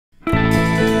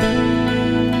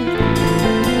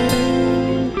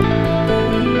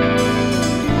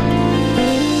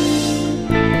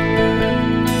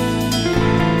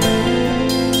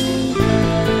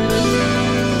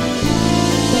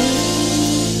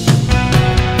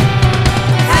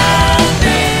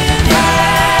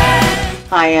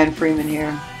Hi, Ann Freeman here.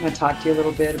 I'm going to talk to you a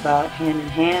little bit about Hand in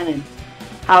Hand and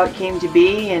how it came to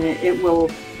be, and it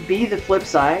will be the flip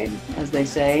side, as they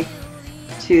say,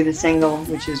 to the single,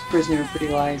 which is Prisoner of Pretty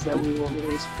Lies, that we will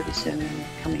release pretty soon,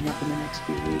 coming up in the next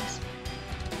few weeks.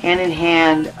 Hand in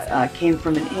Hand came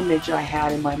from an image I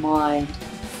had in my mind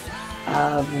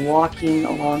of walking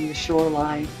along the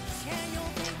shoreline,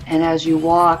 and as you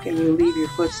walk and you leave your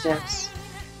footsteps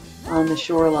on the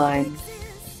shoreline,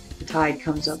 the tide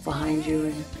comes up behind you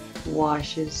and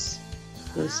washes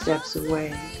those steps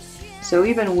away. So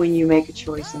even when you make a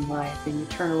choice in life and you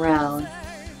turn around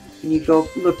and you go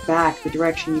look back the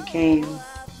direction you came,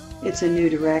 it's a new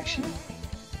direction.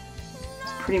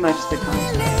 It's pretty much the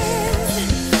concept.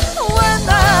 When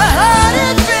the heart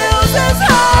it feels as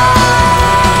hard.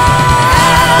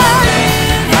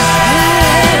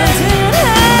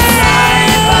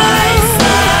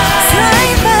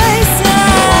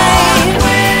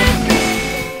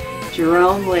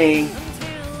 Jerome Lee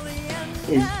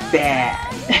is bad.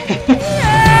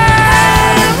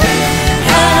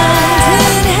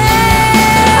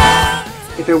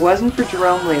 If it wasn't for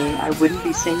Jerome Lee, I wouldn't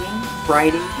be singing,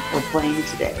 writing, or playing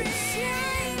today.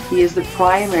 He is the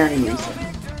primary reason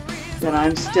that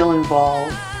I'm still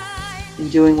involved in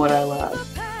doing what I love.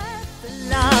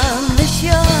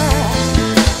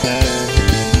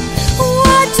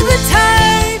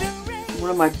 One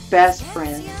of my best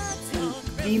friends and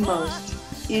the most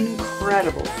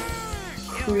incredible,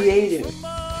 creative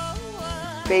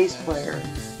bass player,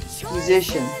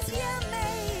 musician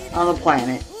on the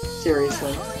planet.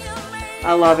 Seriously.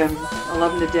 I love him. I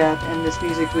love him to death, and this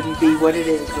music wouldn't be what it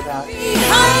is without him.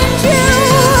 Behind you,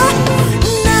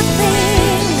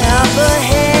 nothing up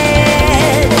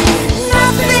ahead,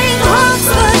 nothing haunts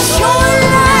the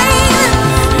shoreline,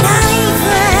 not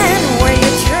even where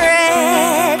you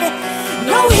tread.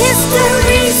 No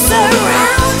history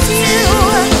surrounds you,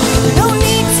 no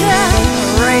need to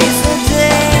raise the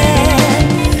dead.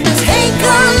 Take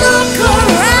a look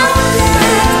around it,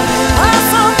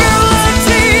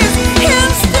 possibilities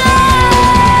instead.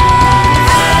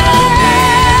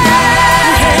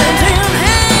 Hand in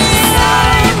hand,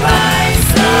 side by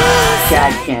side.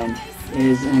 Chad Kent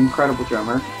is an incredible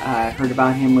drummer. I heard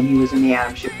about him when he was in the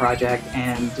Atom Ship Project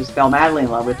and just fell madly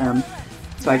in love with him.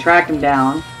 So I tracked him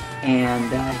down,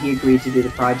 and he agreed to do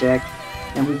the project,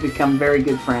 and we've become very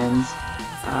good friends.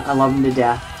 I love him to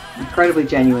death. Incredibly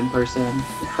genuine person,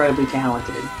 incredibly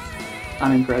talented.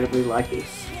 I'm incredibly lucky.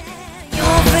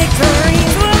 Your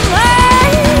victories were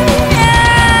mine.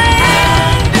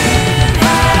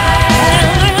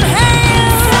 Hand in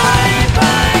hand, side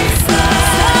by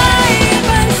side.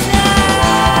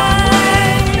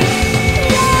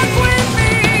 Walk with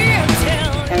me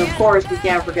until And of course, we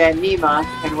can't forget Nima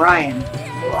and Ryan.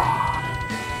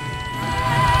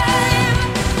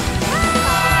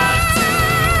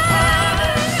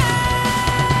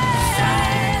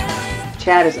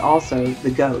 Chad is also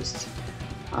the ghost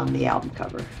on the album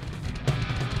cover.